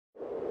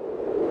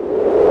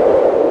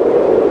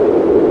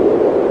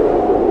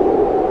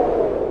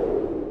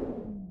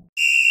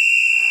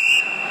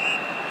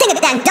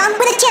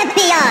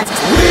champions!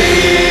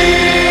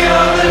 We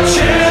are the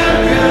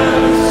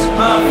champions,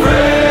 my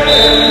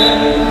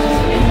friends.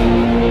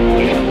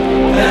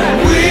 And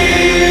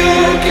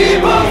we'll keep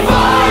on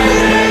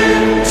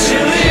fighting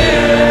till the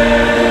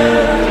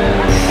end.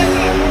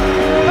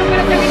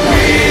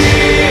 We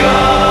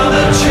are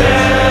the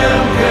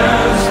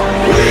champions.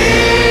 We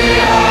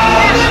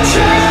are the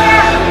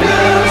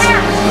champions.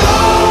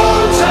 No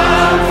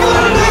time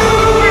for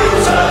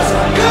losers,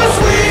 'cause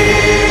we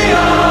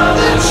are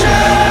the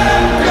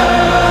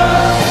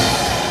champions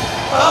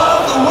of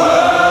the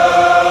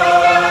world.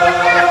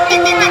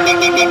 Ding dang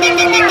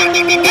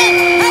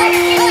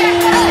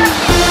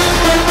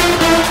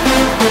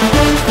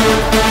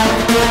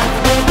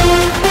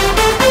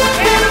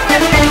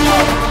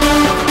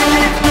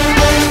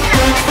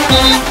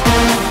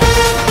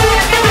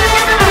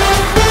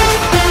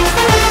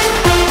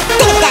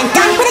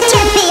dong for the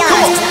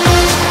champions!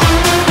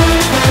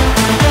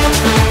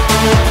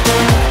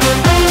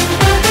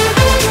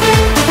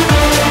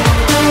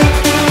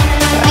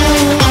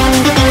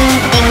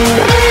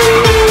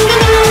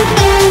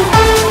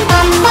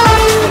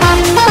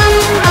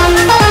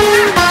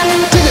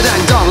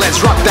 Ding-a-dang-dong, let's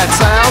rock that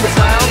sound.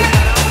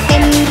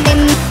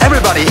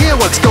 Everybody hear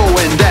what's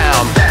going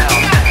down.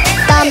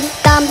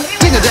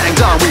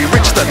 Ding-a-dang-dong, we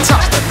reach the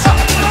top.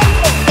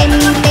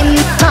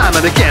 Time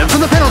and again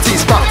from the penalty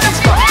spot.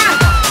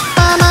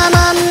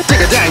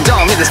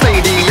 Ding-a-dang-dong in the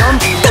stadium.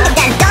 Ding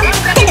dang dong,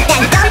 ding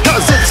dang dong!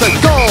 'Cause it's a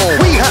goal,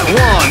 we have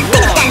won.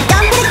 Ding dang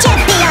dong for the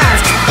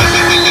champions!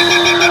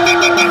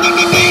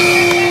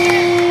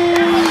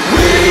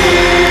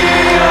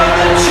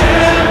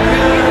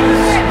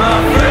 Champions, my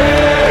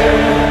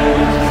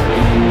friends,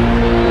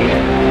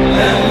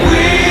 and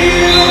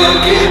we'll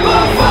keep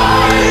on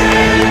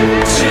fighting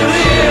till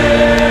the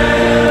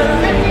end.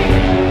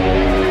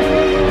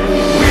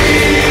 We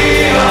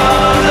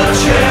are the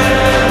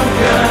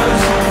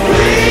champions.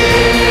 We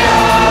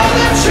are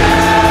the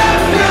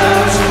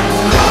champions.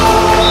 No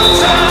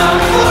time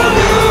for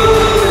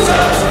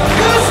losers,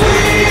 'cause we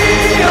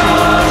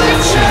are the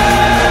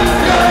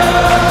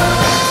champions.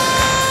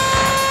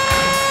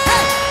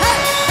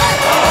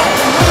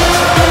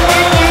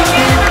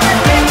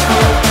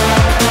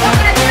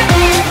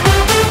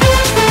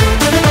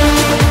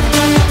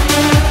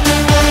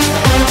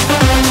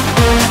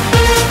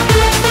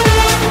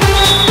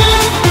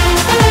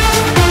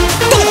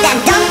 Ding dang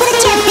dong for the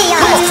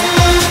champions!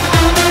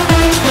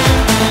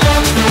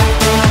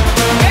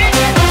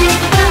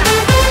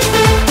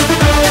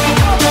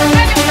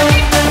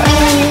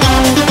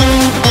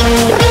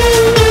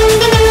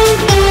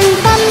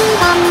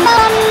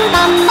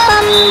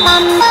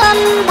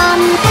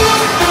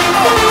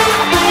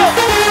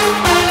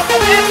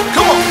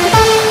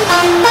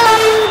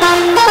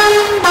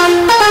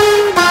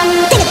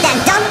 Ding dang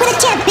dong for the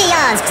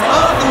champions! Of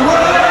the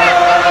world.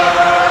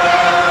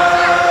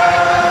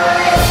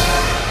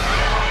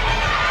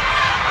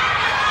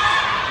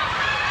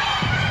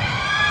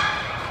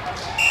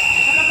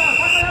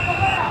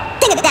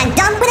 Ding dang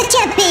dong for the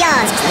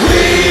champions!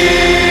 We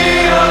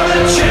are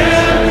the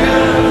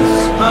champions,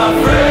 my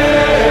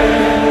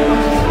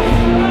friends,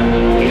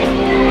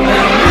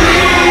 and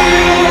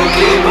we'll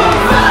keep on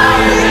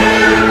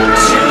fighting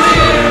till the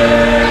end.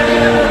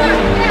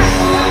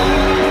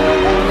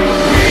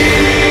 We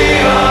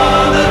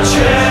are the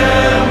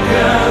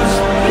champions.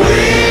 We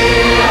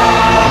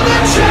are the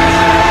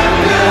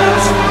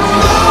champions.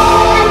 No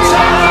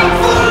time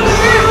for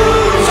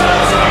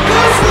losers,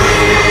 'cause we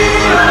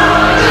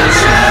are the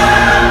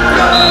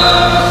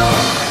champions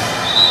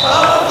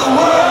of the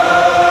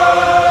world.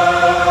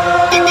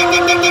 Ding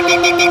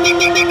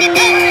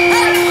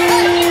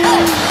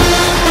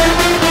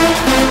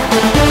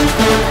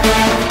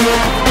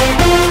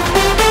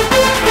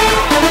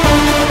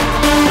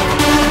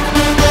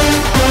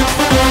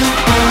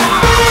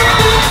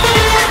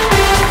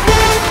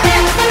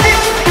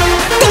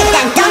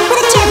dang dong for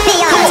the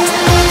champions!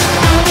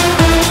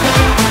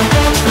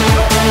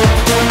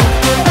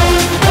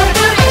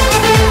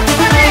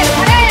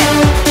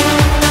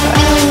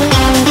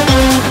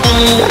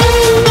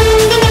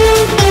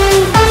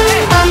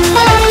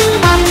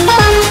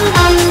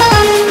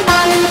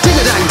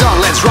 Ding-a-dang-dong,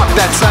 let's rock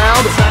that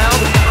sound.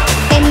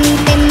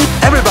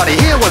 Everybody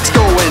hear what's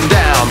going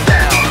down.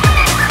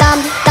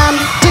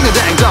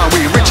 Ding-a-dang-dong,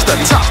 we reach the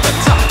top.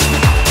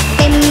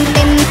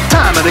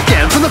 Time and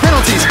again from the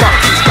penalty spot.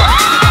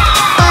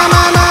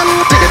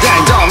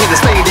 Ding-a-dang-dong in the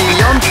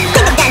stadium. Ding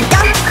dang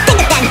dong,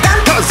 ding dang dong!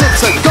 'Cause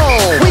it's a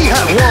goal, we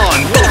have won.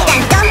 Ding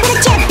dang dong for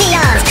the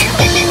champions!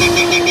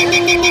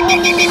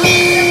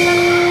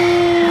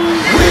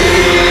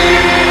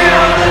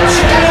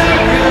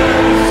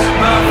 Champions,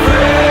 my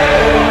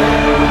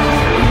friends,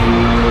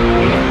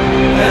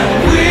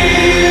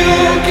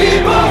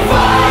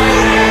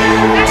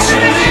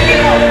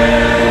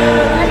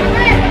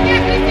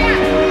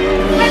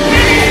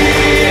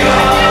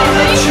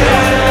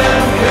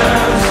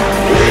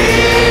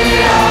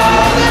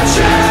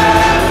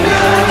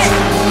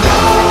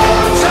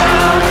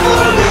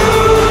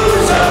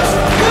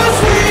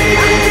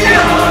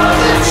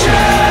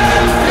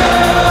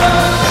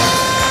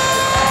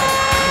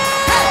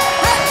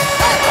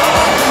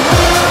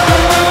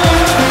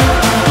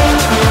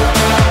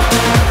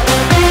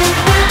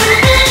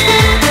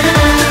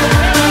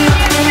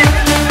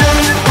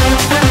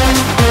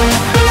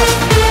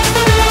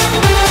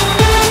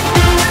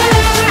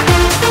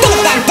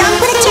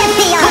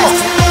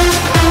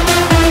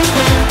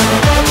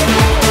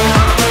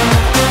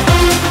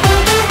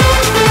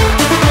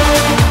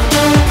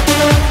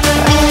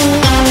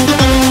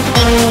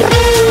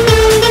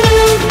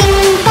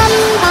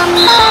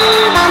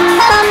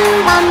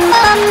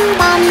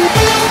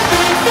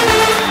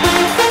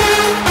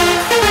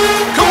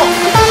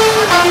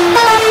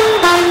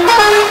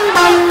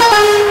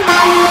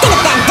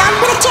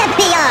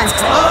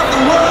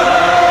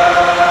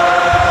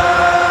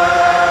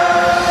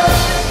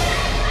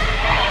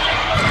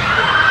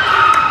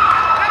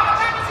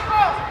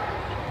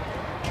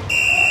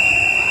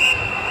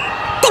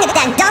 Ding a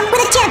dang dong, we're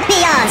the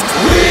champions.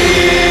 We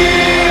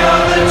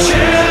are the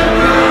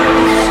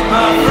champions,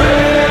 my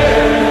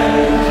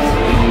friend.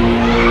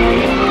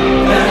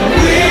 And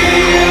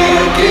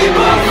we'll keep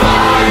on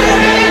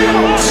fighting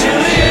till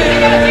the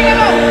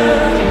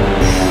end.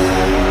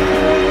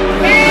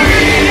 We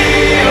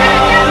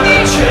are the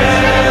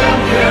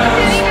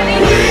champions.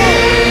 We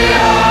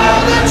are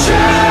the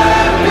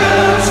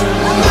champions.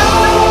 No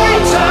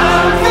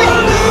time for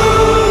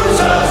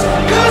losers,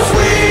 'cause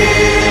we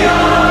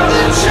are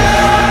the champions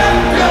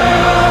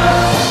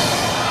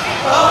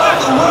of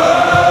the world.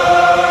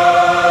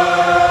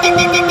 Ding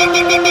a dang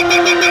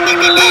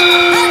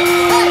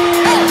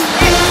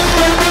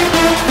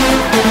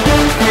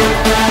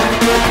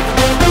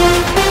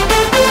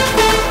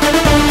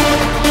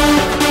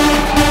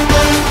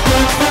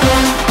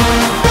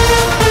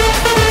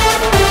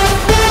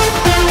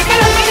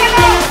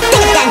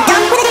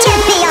dong, we're the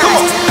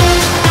champions.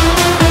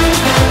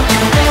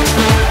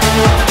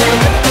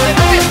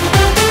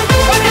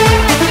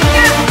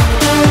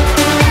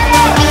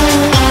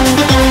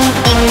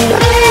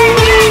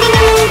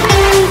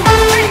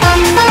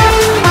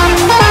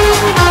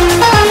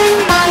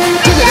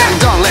 Ding a dang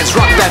dong, let's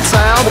rock that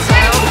sound.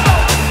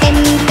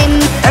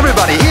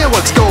 Everybody hear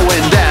what's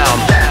going down.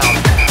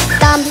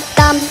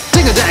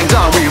 Ding a dang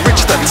dong, we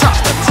reach the top.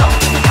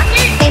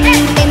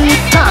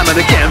 Time and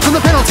again from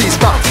the penalty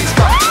spot.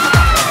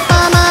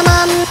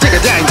 Ding a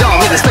dang dong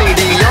in the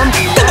stadium.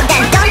 Ding a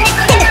dang dong,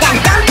 ding a dang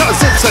dong.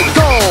 'Cause it's a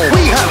goal,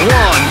 we have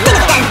won. Ding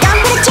a dang dong,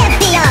 we're the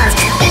champions.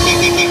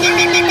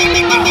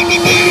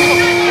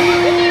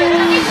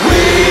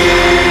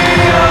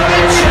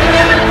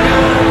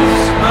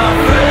 Champions, my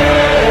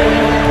friend.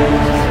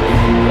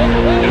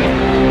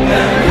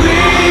 And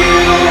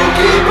we'll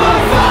keep on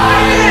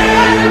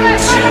fighting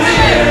till the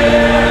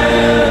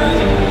end.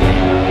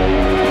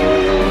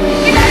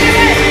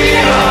 We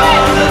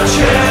are the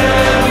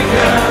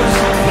champions.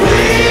 We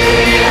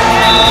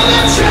are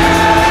the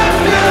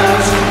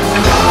champions.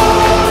 No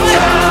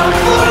time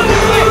for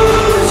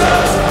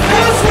losers,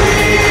 'cause we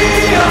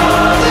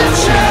are the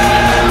champions.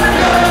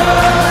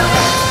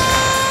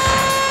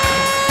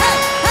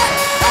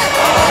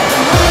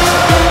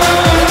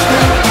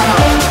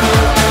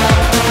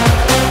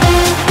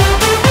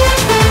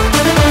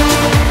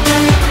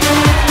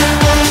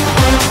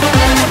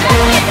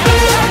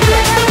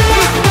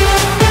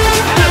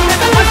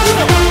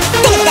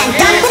 Ding a dang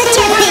dong, we're the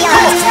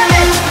champions.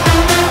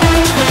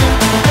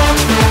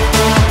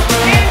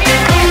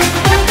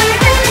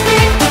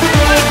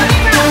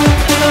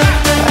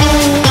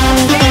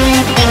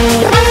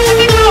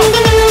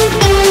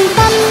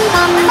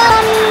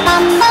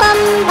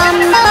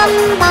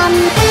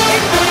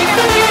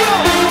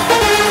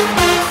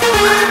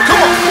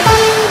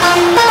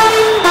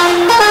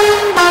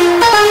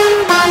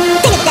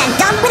 Ding a dang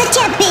dong, we're the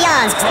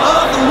champions.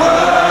 Of the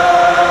world.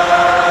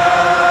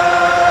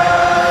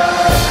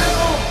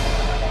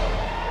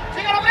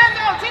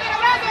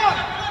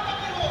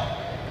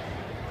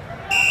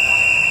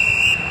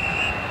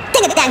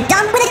 Ding a dang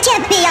dong, we're the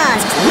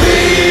champions. We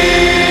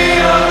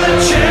are the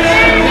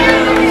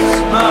champions,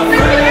 my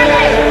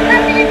friend.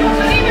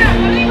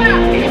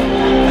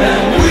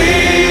 And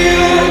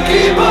we'll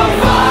keep on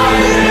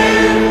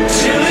fighting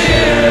till the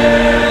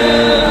end.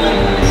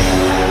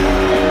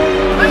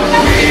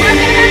 We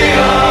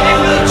are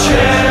the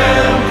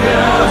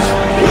champions.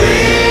 We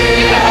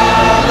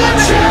are the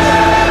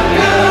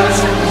champions.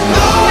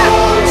 No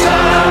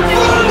time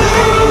for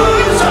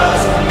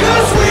losers,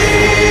 'cause we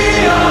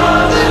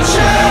are the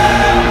champions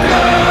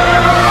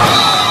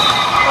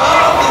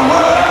of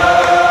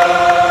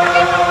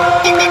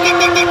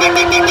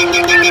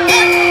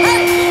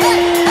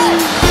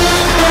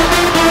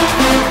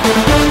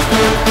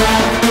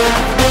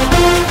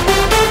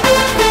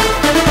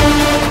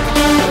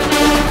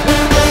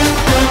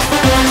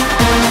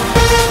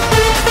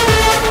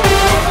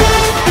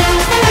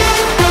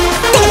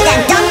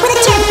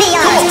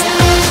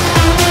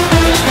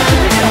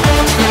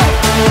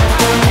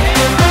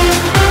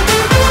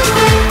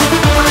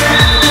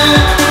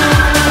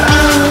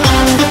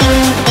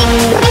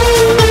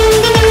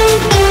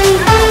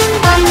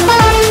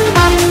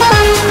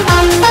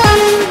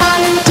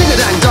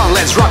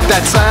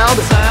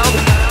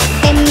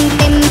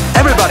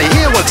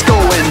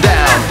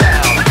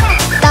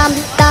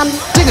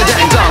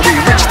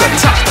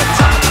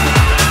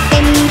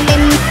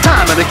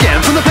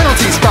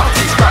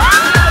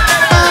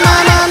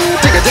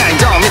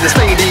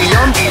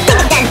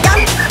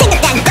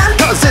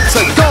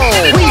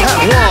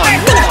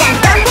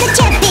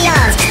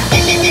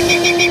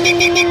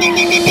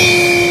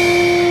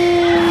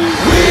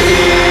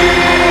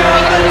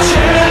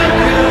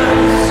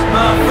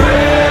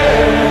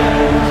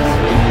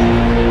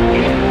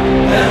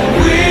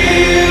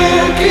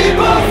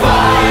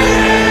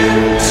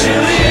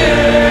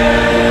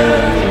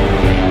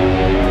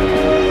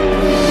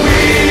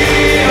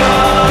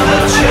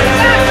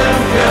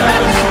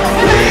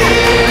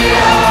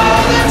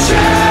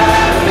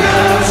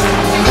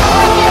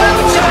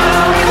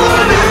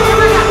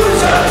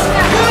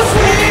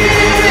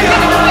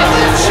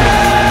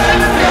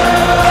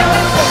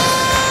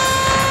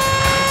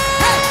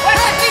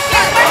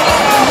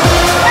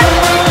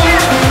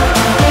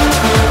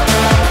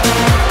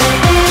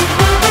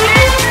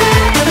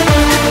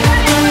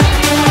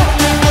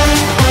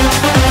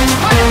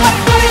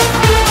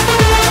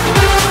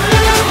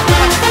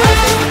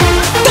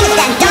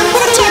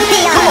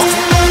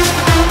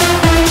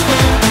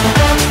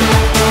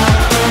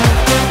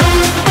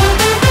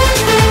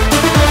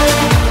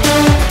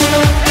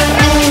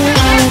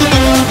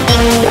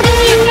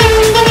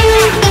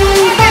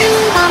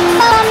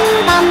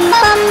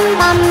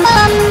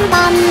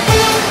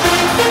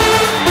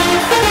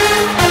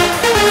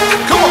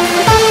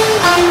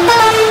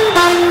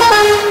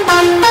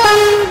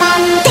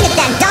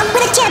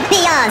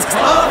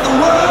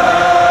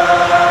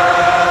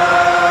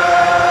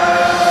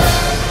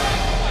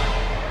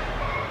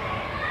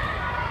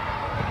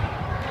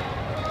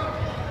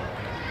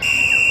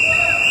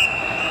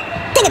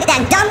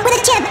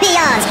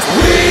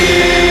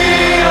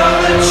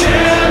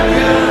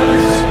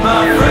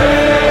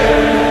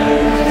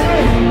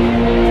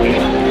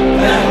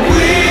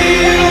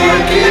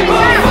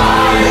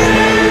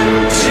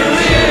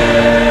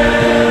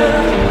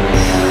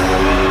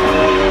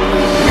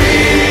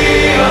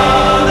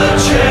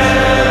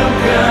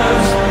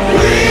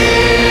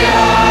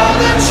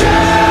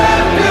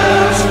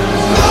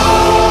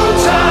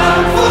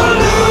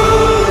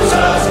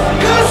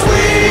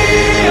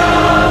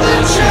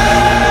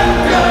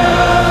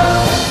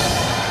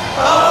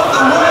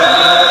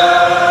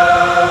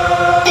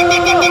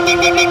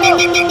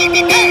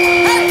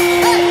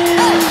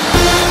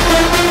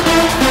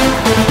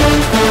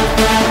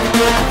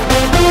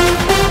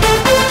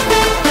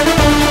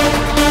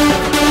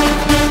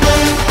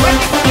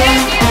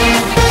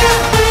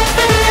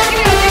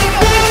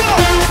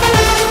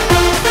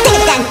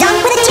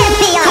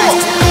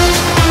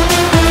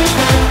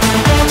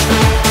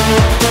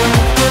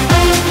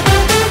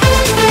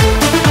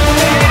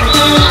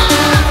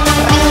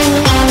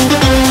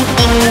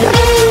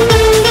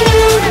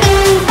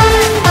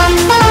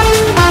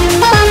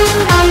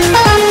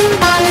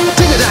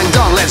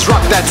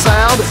that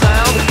sound?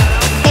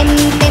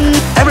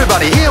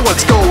 Everybody hear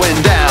what's going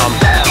down.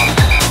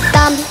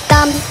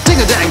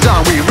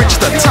 Ding-a-dang-dong, we reach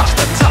the top.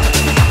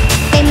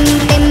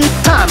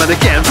 Time and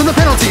again from the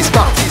penalty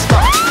spot.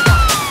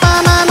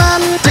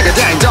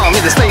 Ding-a-dang-dong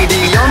in the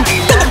stadium.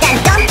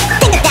 Ding-a-dang-dong,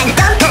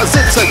 ding-a-dang-dong. 'Cause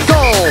it's a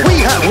goal, we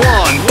have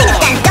won.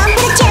 Ding-a-dang-dong,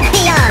 we're the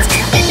champions.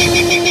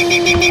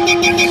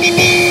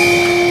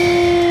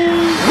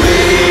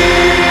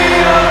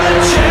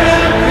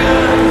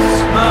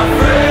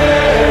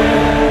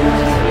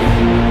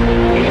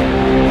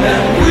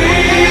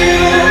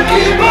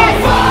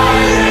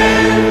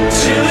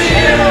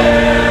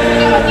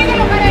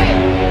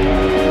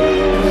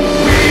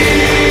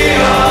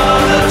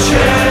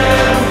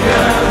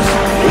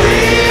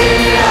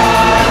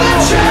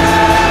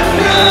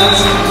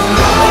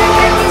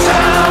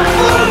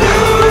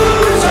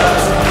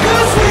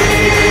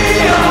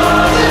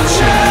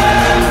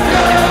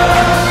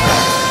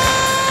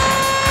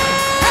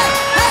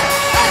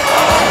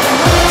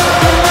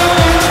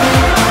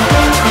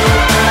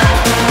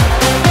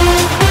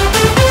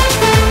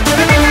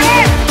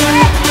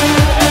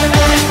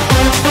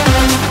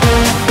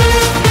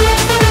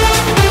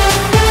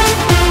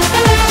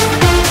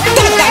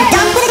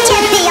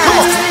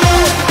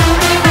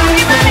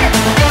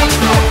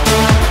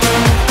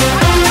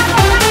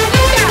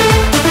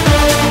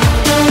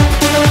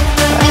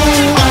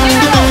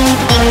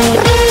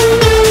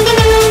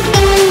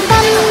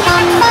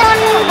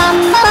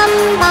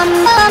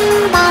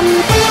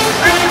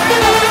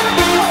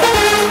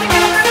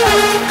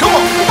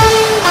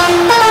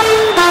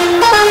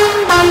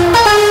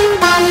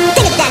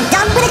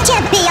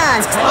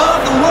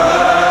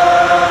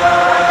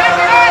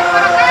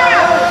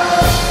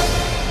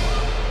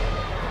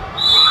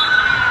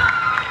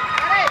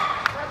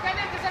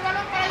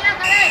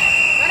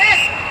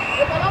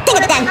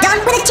 Ding-a-dang-dong,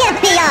 we're the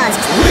champions.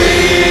 We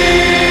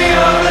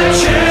are the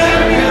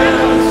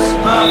champions,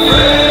 my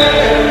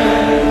friends,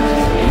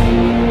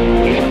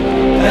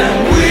 and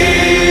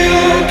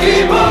we'll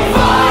keep on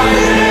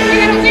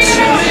fighting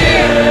till the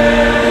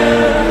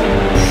end.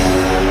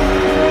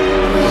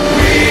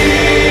 We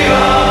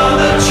are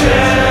the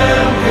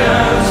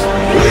champions.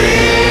 We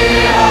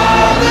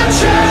are the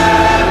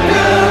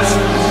champions.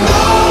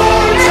 No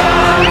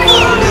time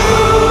for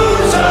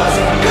losers,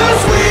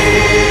 'cause we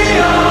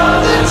are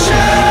the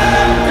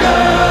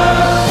champions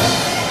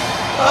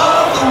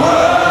of the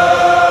world.